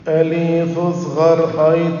أليث صغر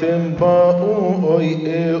حيتم باو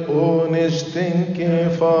أي أونشتن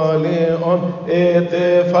كفاليون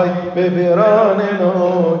إتفاي ببران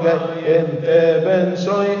نوغي إنت بن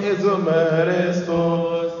شوي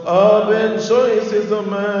إزمارستوس أبن شوي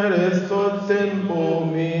إزمارستوس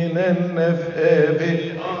تنبومين النفئبي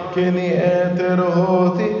كني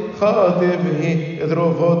أترهوتي خاطبه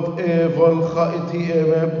إذرفت إيفال خائتي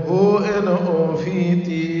مبهو إنه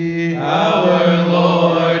فيتي. Our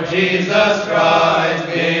Lord Jesus Christ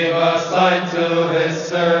gave a sign to his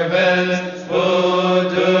servants who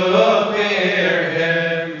do fear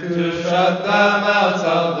him, to shut the mouths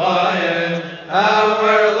of lions.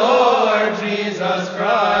 Our Lord Jesus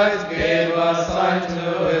Christ gave a sign to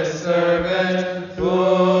his servants who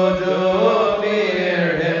do fear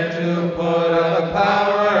him, to put out the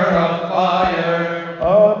power of fire.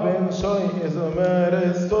 Abin soy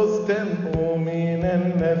izmaristos tenbumin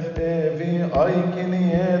النفئ أيكن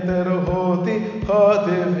يترهوتي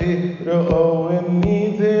خاطفي رؤو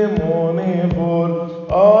النيزموني فول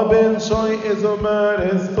أبن شوي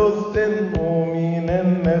إزمارستوس تنبومين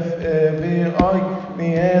النفئ أيكن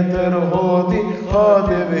يترهوتي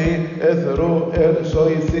خاطفي إثرو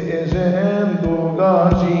إرشوي سئجان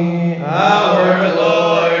دوغاجي. Our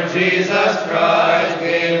Lord Jesus Christ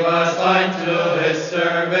gave a sign to his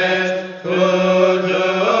servants who do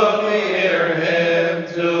fear him,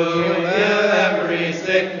 to heal every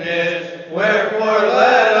sickness. Wherefore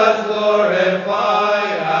let us glorify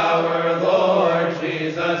our Lord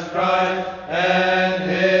Jesus Christ and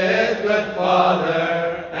his good Father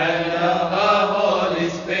and the Holy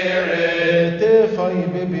Spirit. تفاي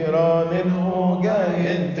ببيران هوغاي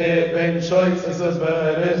انت بن شويس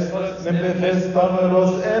سبارس نبفس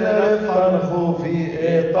طمرس انرفان خوفي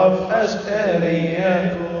اطف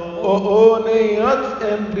اشقاريات أونيات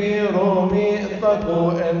امبيرومي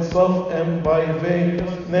اتقو انصف امبايفي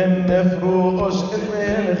ننفرو اش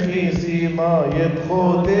من خيسي ما يدخو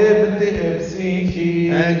تبدي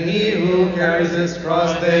بسيكي. And he who carries his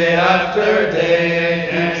cross day after day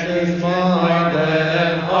and keeps his mind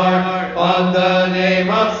and heart on the name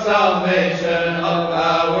of salvation of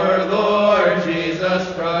our Lord Jesus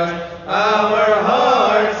Christ, our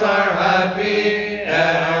hearts are happy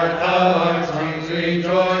and our tongues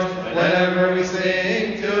rejoice whenever we sing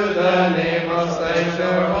to the name of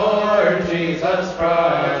our Lord Jesus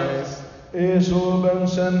Christ. إيشو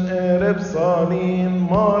بنشن إرب صانين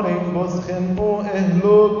مارين بسخن أو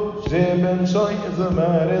إهلوك جيبن شوي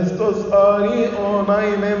زمارستوس آري أوناي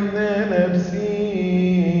من نفسيكي.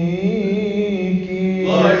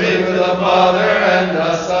 Glory be to the Father and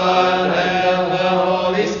the Son and the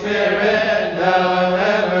Holy Spirit, now and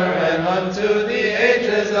ever and unto the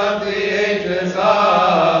ages of the ages.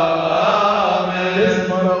 Amen.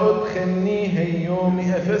 اسمر أدخلني هيومي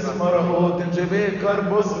أفسمر أوتنجبي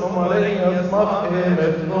كربس ومريا مفهم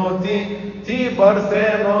ابنوتي تي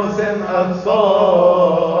برسينوسن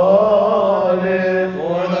أتصالي.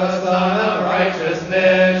 For the Son of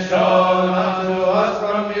Righteousness shone unto us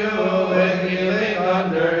from you with healing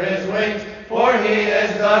under his wings, for he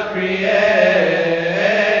is the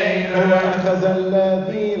Creator. وأخذ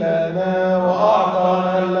الذي لنا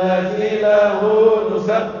وأعطانا الذي له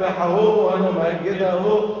نسبحه ونمجده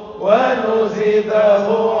ونزيده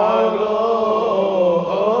علوا.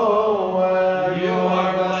 You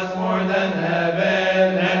are blessed more than heaven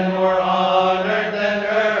and more honored than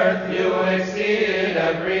earth. You exceed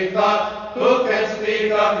every thought. Who can speak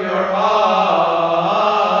of your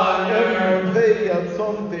honor? Vejat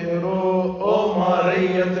somtiro o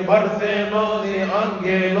Mariet Barthenoni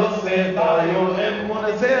Angelos Setayo Emmon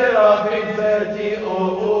Serafim Serti o.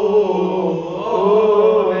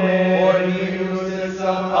 For he who sits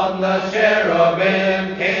upon the cherubim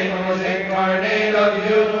came and was incarnate of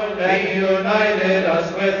you, and united us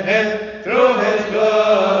with him through his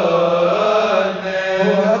goodness.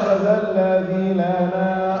 وأخذ الذي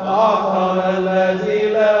لنا أعطانا الذي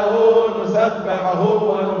له نسبحه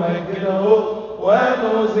ونمجده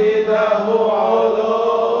ونزيده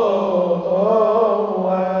علوا.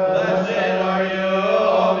 Blessed are you,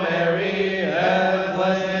 O Mary, and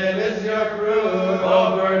blessed is your fruit, O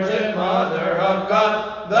Virgin Mother of God,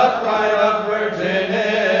 the pride of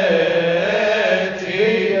virginity.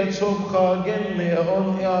 شبخا جني أم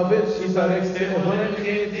يا بشي سركسي أهن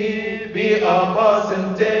خيتي بأقاس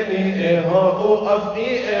تاني إهاء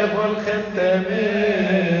أفقي إهن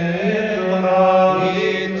خنتمين. He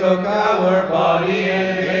took our body and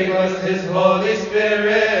gave us his Holy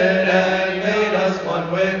Spirit and made us one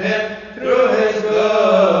with him through his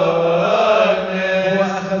goodness.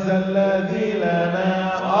 وأخذ الذي لنا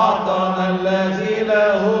أعطانا الذي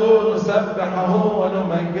له نسبحه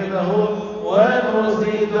ونمجده ونزيده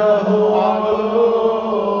ونزيده علوا.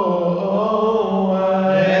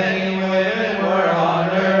 Many women were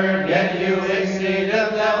honored, yet you exceeded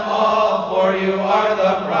them all, for you are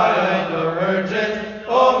the bride of virgins,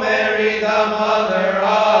 O Mary, the mother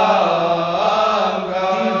of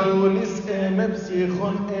God. Idulis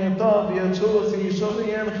mepsichon etav yachosi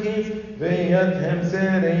shoryan khis veyathem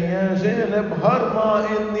sereya jeneb harma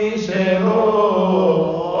inni sheroi.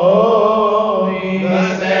 The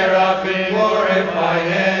seraphim glorify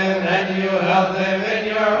him, and you held him in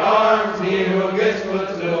your arms, he who gives food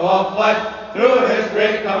to all flesh through his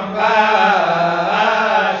great compassion.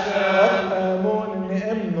 Amon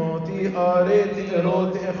emnoti areti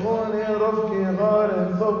eroti ekhoni rofki garen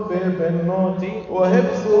thobbe bennoti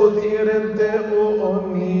وهبصوتي رنت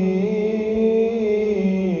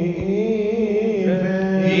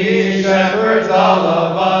Ye shepherds, all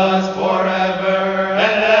of us, forever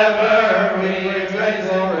and ever, we praise and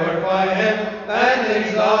glorify him and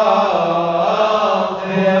exalt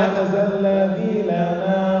him. وهذا الذي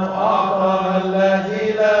لنا أعطانا الذي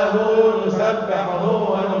له نسبحه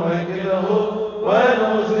ونمجده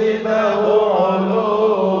ونزيده علوا.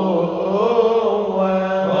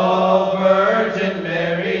 Virgin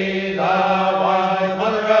Mary, the wise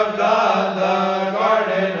Mother of God, the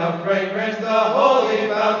garden of fragrance, the holy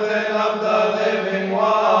fountain of the living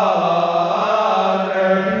water.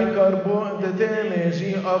 كربو انت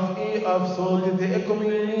تنجي افقي افصوت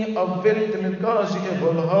تأكميني افلت متكاشي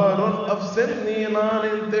افالهارون افسني نار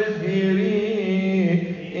تفهيري.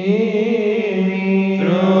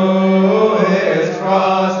 Through his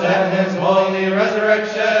cross and his holy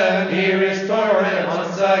resurrection, he restored it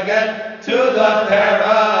once again to the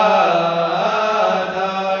paradise.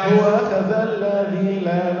 هو أخذ الذي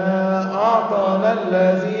لنا أعطانا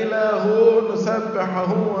الذي له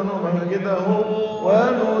نسبحه ونمجده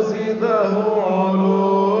ونزيده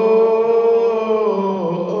علوا.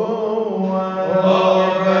 O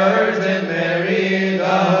Virgin Mary,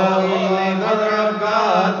 the Holy Mother of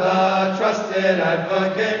God, the trusted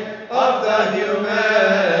advocate of the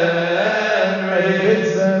human race.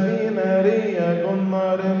 بالسبينارية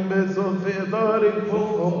كنار بصف دار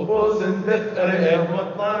الفقوس الدفء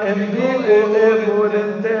انبيكو ابول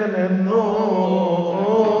انتن النوفي.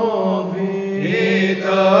 He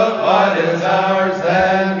took what is ours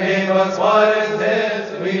and gave us what is his.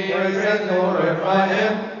 We praise and glorify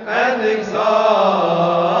him and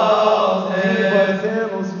exalt him.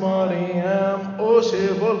 Barthenus Mariam أوشي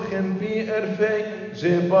بولخن بي إرفي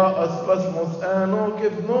جيبا أسبس مسأنو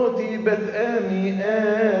كفنوتي بتأني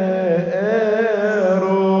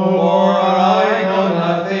آرو. For I know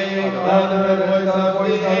nothing other than the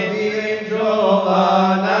voice of the angel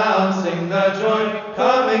announcing the joy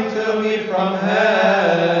coming to me from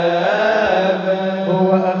heaven. هو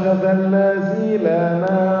أخذ الذي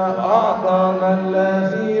لنا أعطانا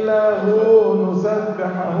الذي له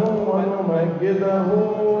نسبحه ونمجده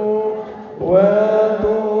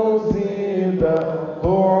ونزيده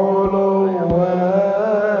علوا.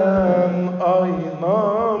 أين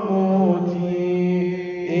موتي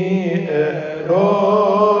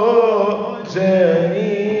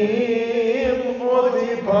جنين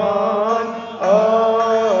أذبان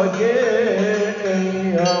أجن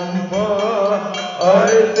ينبا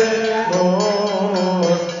أرتنوس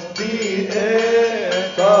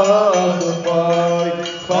بإتاظفاي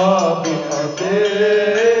خابئتش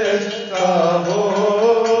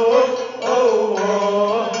تهور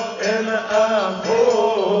إن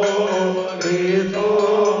أخوريتو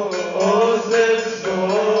أسسور.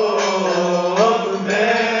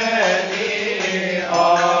 Many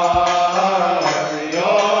are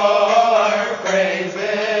your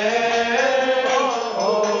praises,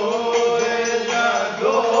 who is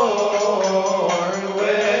adored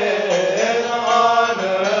with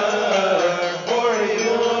honor, for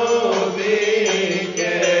you became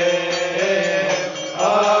a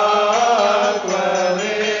dwelling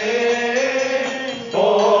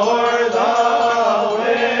for the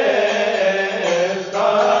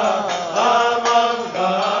wisdom among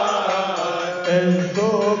gods.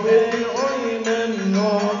 انتو بالعين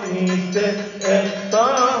النوئيت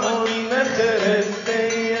افتحوا النخرستيانو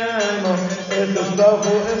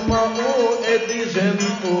اتصدفوا امقو اتي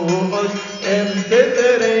جنفوس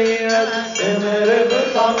امتدريات امرب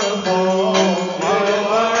صنفوس. You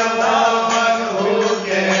are the one who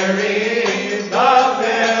carries the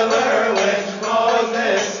pillar which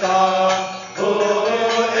Moses saw, who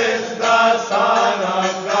is the Son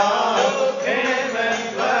of God, who came and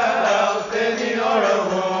dwelt in your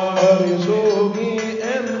womb. أرجوكي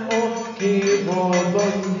إن أبكي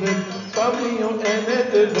بضلك صبي إن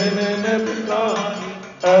تبن نبكى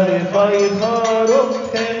أرخي خارق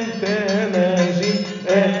تنتنجي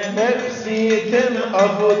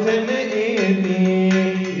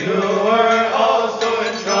You were also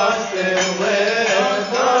entrusted with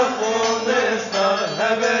the fullness of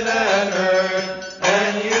heaven and earth,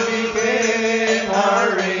 and you became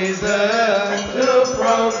our reason to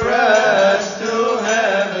progress to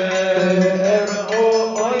heaven.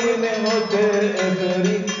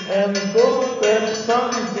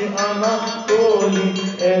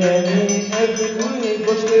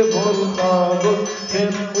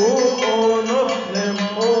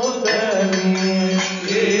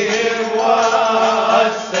 He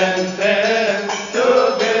was sentenced to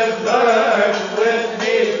give birth with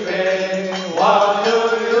weeping, while to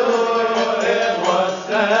you it was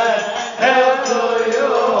said, hail to you,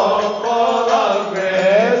 full of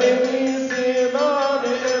grace.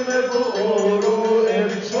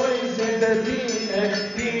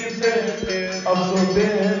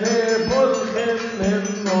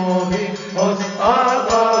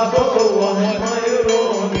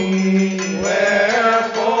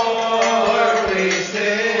 Wherefore we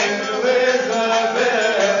sing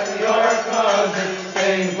Elizabeth, your cousin,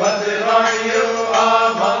 saying, blessed are you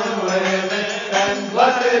among women, and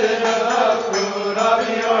blessed is the fruit of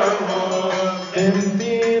your womb.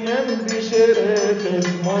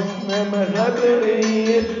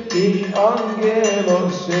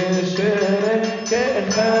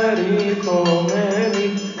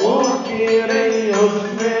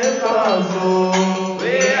 Angelos,